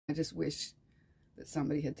I just wish that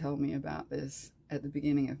somebody had told me about this at the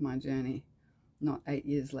beginning of my journey, not 8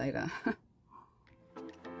 years later.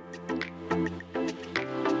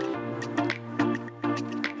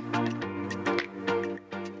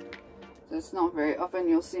 It's not very often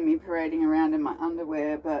you'll see me parading around in my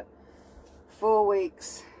underwear, but 4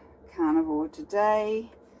 weeks carnivore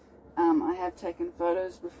today. I have taken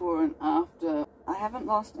photos before and after. I haven't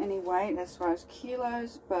lost any weight as far as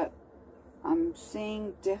kilos, but I'm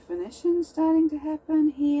seeing definition starting to happen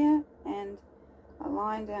here and a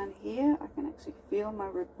line down here. I can actually feel my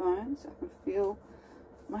rib bones. I can feel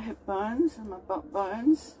my hip bones and my butt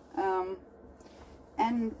bones.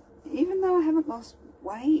 And even though I haven't lost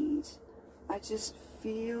weight, I just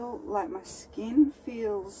feel like my skin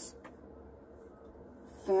feels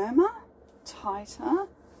firmer, tighter.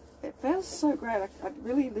 It feels so great. I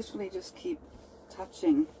really literally just keep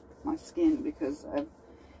touching my skin because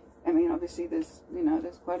I mean, obviously there's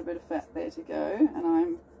quite a bit of fat there to go, and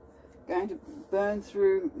I'm going to burn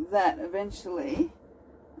through that eventually.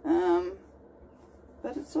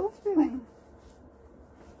 But it's all feeling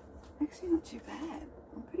actually not too bad.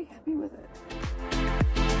 I'm pretty happy with it.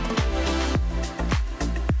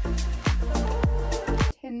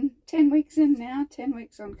 10 weeks in now, 10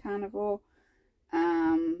 weeks on carnivore.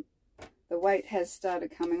 The weight has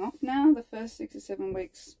started coming off now. The first 6 or 7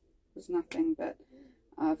 weeks was nothing, but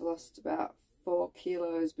I've lost about 4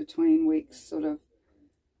 kilos between weeks sort of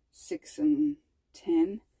 6 and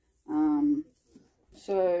 10.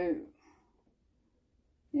 So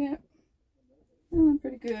yeah, feeling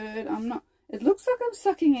pretty good. I'm not, it looks like I'm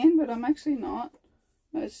sucking in, but I'm actually not.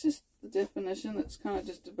 It's just the definition that's kind of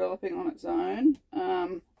just developing on its own.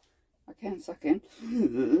 I can suck in.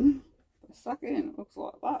 I suck in, it looks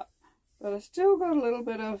like that. But I still got a little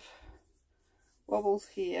bit of wobbles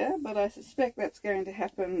here, but I suspect that's going to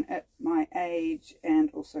happen at my age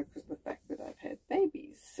and also because of the fact that I've had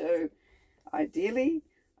babies. So ideally,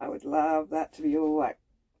 I would love that to be all like,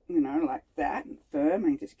 like that and firm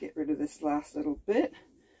and just get rid of this last little bit.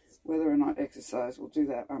 Whether or not exercise will do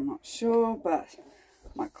that, I'm not sure, but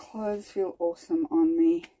my clothes feel awesome on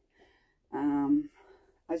me.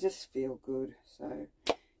 I just feel good. So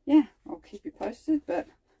yeah, I'll keep you posted, but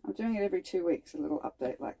I'm doing it every 2 weeks, a little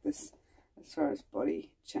update like this as far as body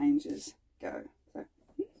changes go. So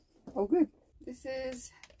all good. This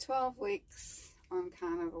is 12 weeks on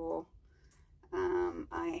carnivore.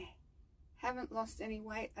 I haven't lost any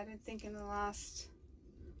weight, I don't think, in the last,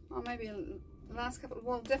 well, maybe the last couple,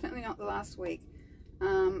 well, definitely not the last week.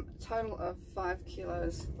 Total of 5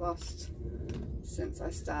 kilos lost since I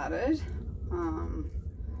started.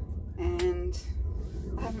 And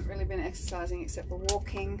I haven't really been exercising except for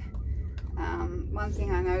walking. One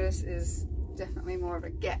thing I notice is definitely more of a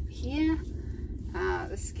gap here.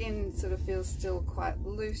 The skin sort of feels still quite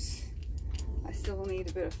loose. I still need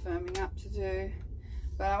a bit of firming up to do.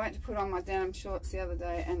 But I went to put on my denim shorts the other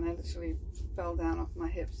day and they literally fell down off my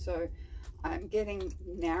hips. So I'm getting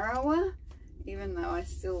narrower, even though I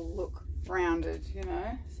still look rounded,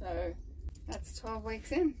 So that's 12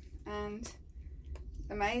 weeks in. And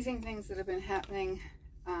amazing things that have been happening.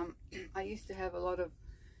 I used to have a lot of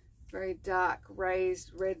very dark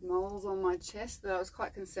raised red moles on my chest that I was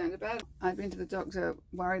quite concerned about. I'd been to the doctor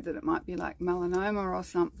worried that it might be like melanoma or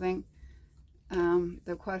something.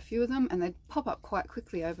 There were quite a few of them and they'd pop up quite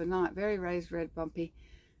quickly overnight, very raised red, bumpy,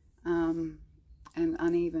 and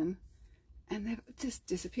uneven, and they've just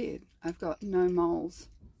disappeared. I've got no moles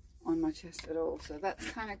on my chest at all, so that's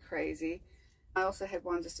kind of crazy. I also had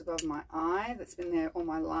one just above my eye that's been there all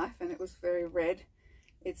my life and it was very red.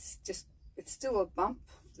 It's still a bump,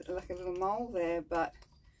 like a little mole there, but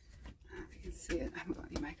I don't know if you can see it. I haven't got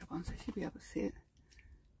any makeup on, so I should be able to see it.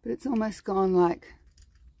 But it's almost gone like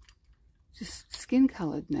just skin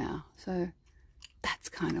coloured now, so that's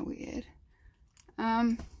kind of weird.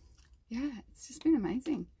 Yeah, it's just been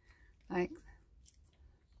amazing. Like,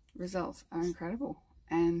 results are incredible,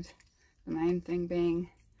 and the main thing being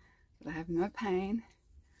that I have no pain,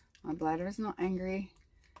 my bladder is not angry,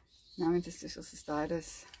 no interstitial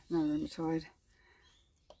cystitis, no rheumatoid.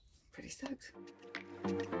 Pretty stoked.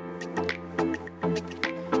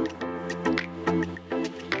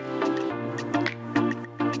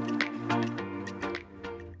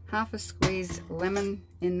 Half a squeezed lemon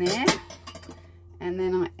in there, and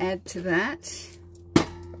then I add to that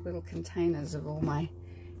little containers of all my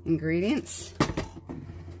ingredients.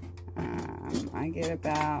 I get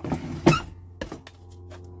about, I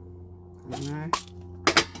don't know,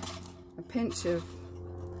 a pinch of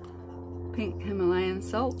pink Himalayan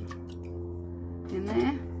salt in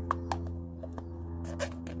there,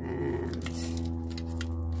 and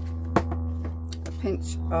a pinch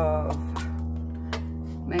bunch of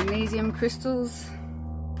magnesium crystals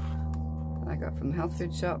that I got from the health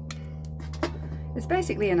food shop. It's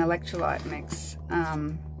basically an electrolyte mix.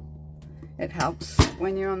 It helps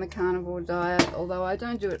when you're on the carnivore diet, although I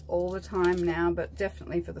don't do it all the time now, but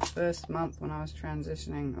definitely for the first month when I was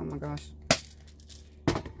transitioning, oh my gosh,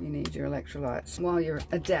 you need your electrolytes. While you're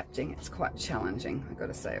adapting, it's quite challenging. I've got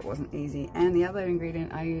to say, it wasn't easy. And the other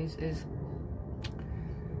ingredient I use is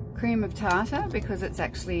cream of tartar, because it's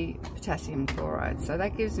actually potassium chloride. So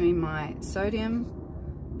that gives me my sodium,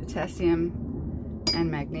 potassium, and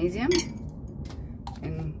magnesium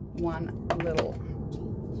in one little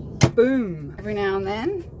boom. Every now and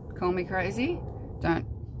then, call me crazy, don't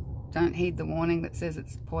heed the warning that says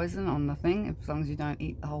it's poison on the thing. As long as you don't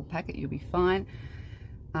eat the whole packet, you'll be fine.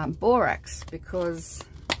 Borax, because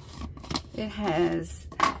it has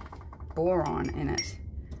boron in it,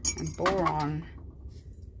 and boron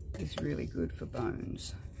is really good for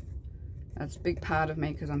bones. That's a big part of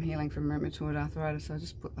me because I'm healing from rheumatoid arthritis, so I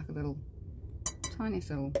just put like a little tiny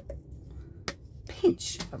little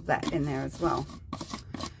pinch of that in there as well.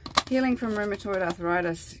 Healing from rheumatoid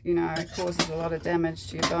arthritis, you know, it causes a lot of damage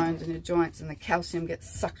to your bones and your joints, and the calcium gets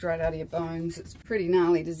sucked right out of your bones. It's a pretty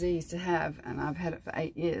gnarly disease to have, and I've had it for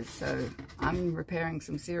 8 years, so I'm repairing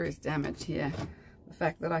some serious damage here. The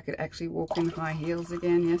fact that I could actually walk in high heels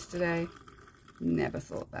again yesterday, never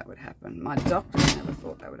thought that would happen. My doctor never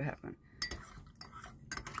thought that would happen.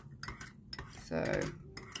 So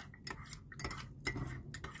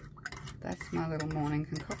that's my little morning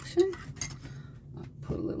concoction. I'll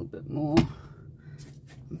put a little bit more.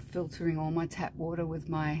 I'm filtering all my tap water with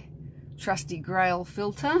my trusty Grail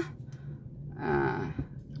filter. A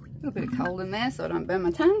little bit of cold in there so I don't burn my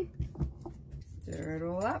tongue. Stir it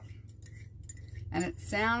all up. And it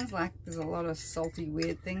sounds like there's a lot of salty,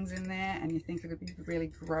 weird things in there, and you think it would be really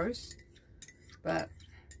gross, but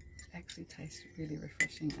it actually tastes really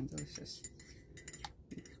refreshing and delicious.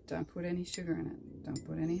 Don't put any sugar in it. Don't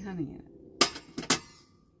put any honey in it.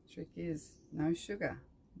 Trick is no sugar.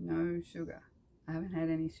 No sugar. I haven't had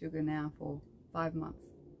any sugar now for 5 months.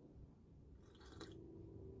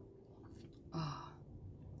 Oh,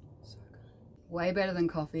 so good. Way better than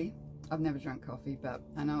coffee. I've never drunk coffee, but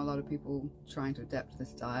I know a lot of people trying to adapt to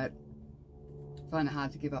this diet find it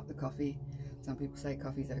hard to give up the coffee. Some people say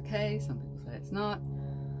coffee's okay, some people say it's not.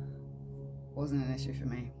 Wasn't an issue for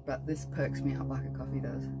me, but this perks me up like a coffee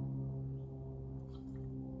does.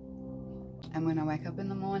 And when I wake up in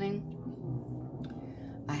the morning,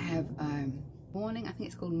 I have morning, I think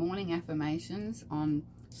it's called Morning Affirmations on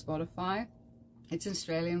Spotify. It's an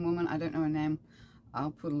Australian woman, I don't know her name,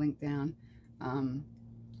 I'll put a link down.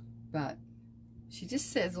 But she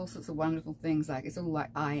just says all sorts of wonderful things, like it's all like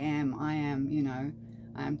I am, you know,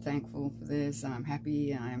 I'm thankful for this, I'm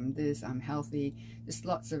happy, I'm this, I'm healthy. Just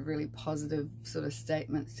lots of really positive sort of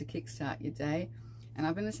statements to kickstart your day. And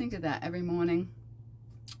I've been listening to that every morning.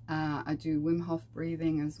 I do Wim Hof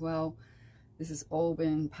breathing as well. This has all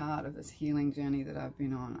been part of this healing journey that I've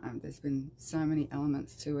been on. There's been so many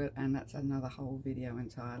elements to it, and that's another whole video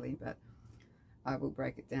entirely, but I will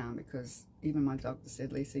break it down because even my doctor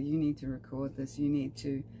said, Lisa, you need to record this. You need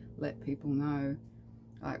to let people know.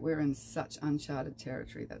 Like, we're in such uncharted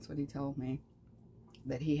territory. That's what he told me,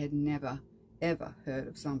 that he had never, ever heard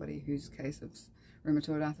of somebody whose case of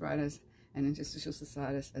rheumatoid arthritis and interstitial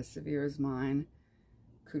cystitis as severe as mine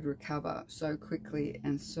could recover so quickly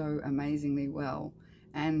and so amazingly well.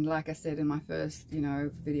 And like I said in my first, you know,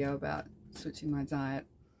 video about switching my diet,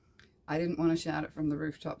 I didn't want to shout it from the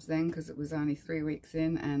rooftops then because it was only 3 weeks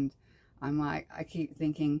in, and I'm like, I keep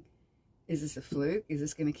thinking, is this a fluke? Is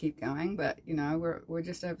this going to keep going? But, you know, we're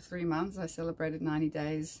just over 3 months. I celebrated 90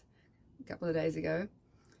 days a couple of days ago.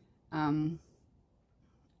 And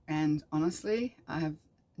honestly, I have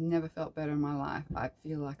never felt better in my life. I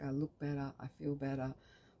feel like I look better. I feel better.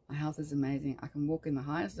 My health is amazing. I can walk in the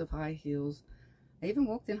highest of high heels. I even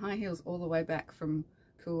walked in high heels all the way back from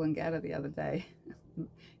Coolangatta the other day.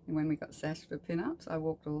 And when we got sashed for pin-ups, I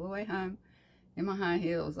walked all the way home in my high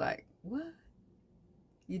heels. Like, what?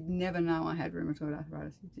 You'd never know I had rheumatoid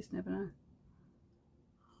arthritis. You just never know.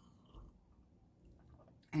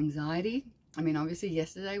 Anxiety. I mean, obviously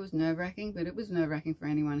yesterday was nerve-wracking, but it was nerve-wracking for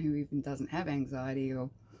anyone who even doesn't have anxiety or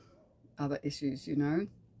other issues, you know.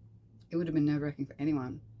 It would have been nerve-wracking for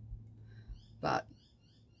anyone. But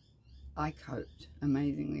I coped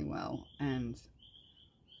amazingly well, and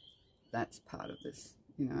that's part of this,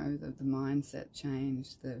 you know, the mindset change.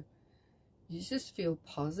 You just feel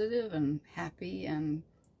positive and happy and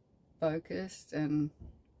focused and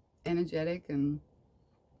energetic, and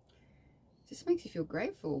it just makes you feel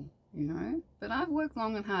grateful, you know. But I've worked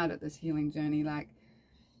long and hard at this healing journey. Like,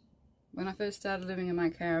 When I first started living in my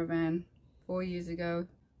caravan 4 years ago,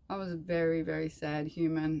 I was a very, very sad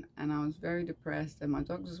human, and I was very depressed, and my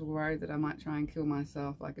doctors were worried that I might try and kill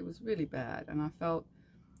myself. Like, it was really bad, and I felt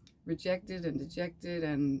rejected and dejected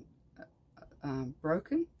and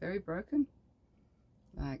broken, very broken.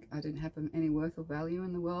 Like, I didn't have any worth or value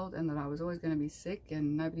in the world, and that I was always going to be sick,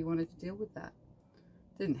 and nobody wanted to deal with that.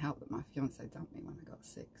 It didn't help that my fiance dumped me when I got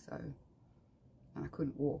sick, and I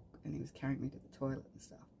couldn't walk, and he was carrying me to the toilet and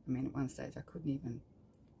stuff. I mean, at one stage I couldn't even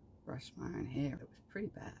brush my own hair. It was pretty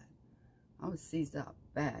bad. I was seized up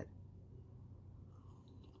bad.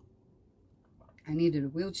 I needed a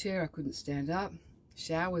wheelchair. I couldn't stand up.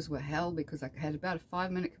 Showers were hell because I had about a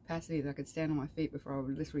 5-minute capacity that I could stand on my feet before I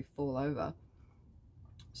would literally fall over.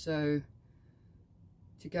 So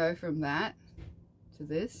to go from that to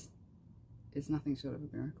this is nothing short of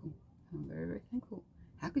a miracle. I'm very, very thankful.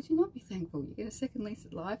 How could you not be thankful? You get a second lease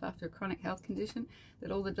at life after a chronic health condition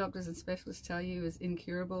that all the doctors and specialists tell you is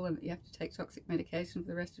incurable and that you have to take toxic medication for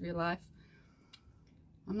the rest of your life.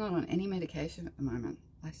 I'm not on any medication at the moment.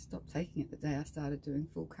 I stopped taking it the day I started doing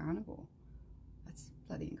full carnivore. That's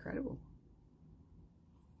bloody incredible.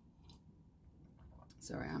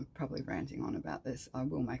 Sorry, I'm probably ranting on about this. I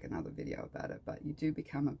will make another video about it, but you do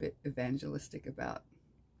become a bit evangelistic about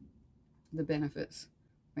the benefits.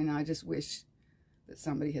 And I just wish that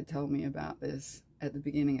somebody had told me about this at the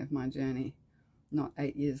beginning of my journey, not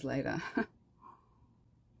 8 years later.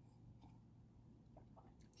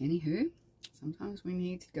 Anywho, sometimes we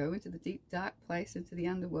need to go into the deep dark place, into the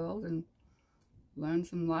underworld, and learn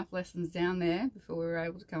some life lessons down there before we're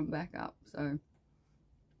able to come back up. So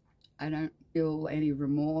I don't feel any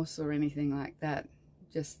remorse or anything like that.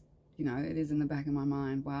 Just, you know, it is in the back of my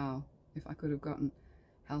mind, wow, if I could have gotten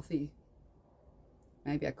healthy,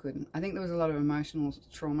 maybe I couldn't. I think there was a lot of emotional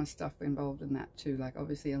trauma stuff involved in that too. Like,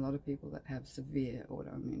 obviously a lot of people that have severe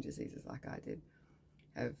autoimmune diseases like I did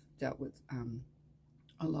have dealt with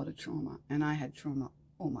a lot of trauma, and I had trauma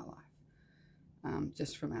all my life,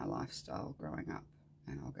 just from our lifestyle growing up,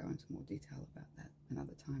 and I'll go into more detail about that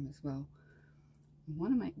another time as well. I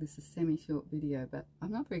want to make this a semi-short video, but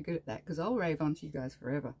I'm not very good at that because I'll rave on to you guys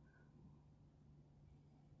forever.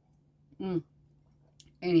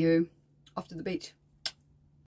 Anywho, off to the beach.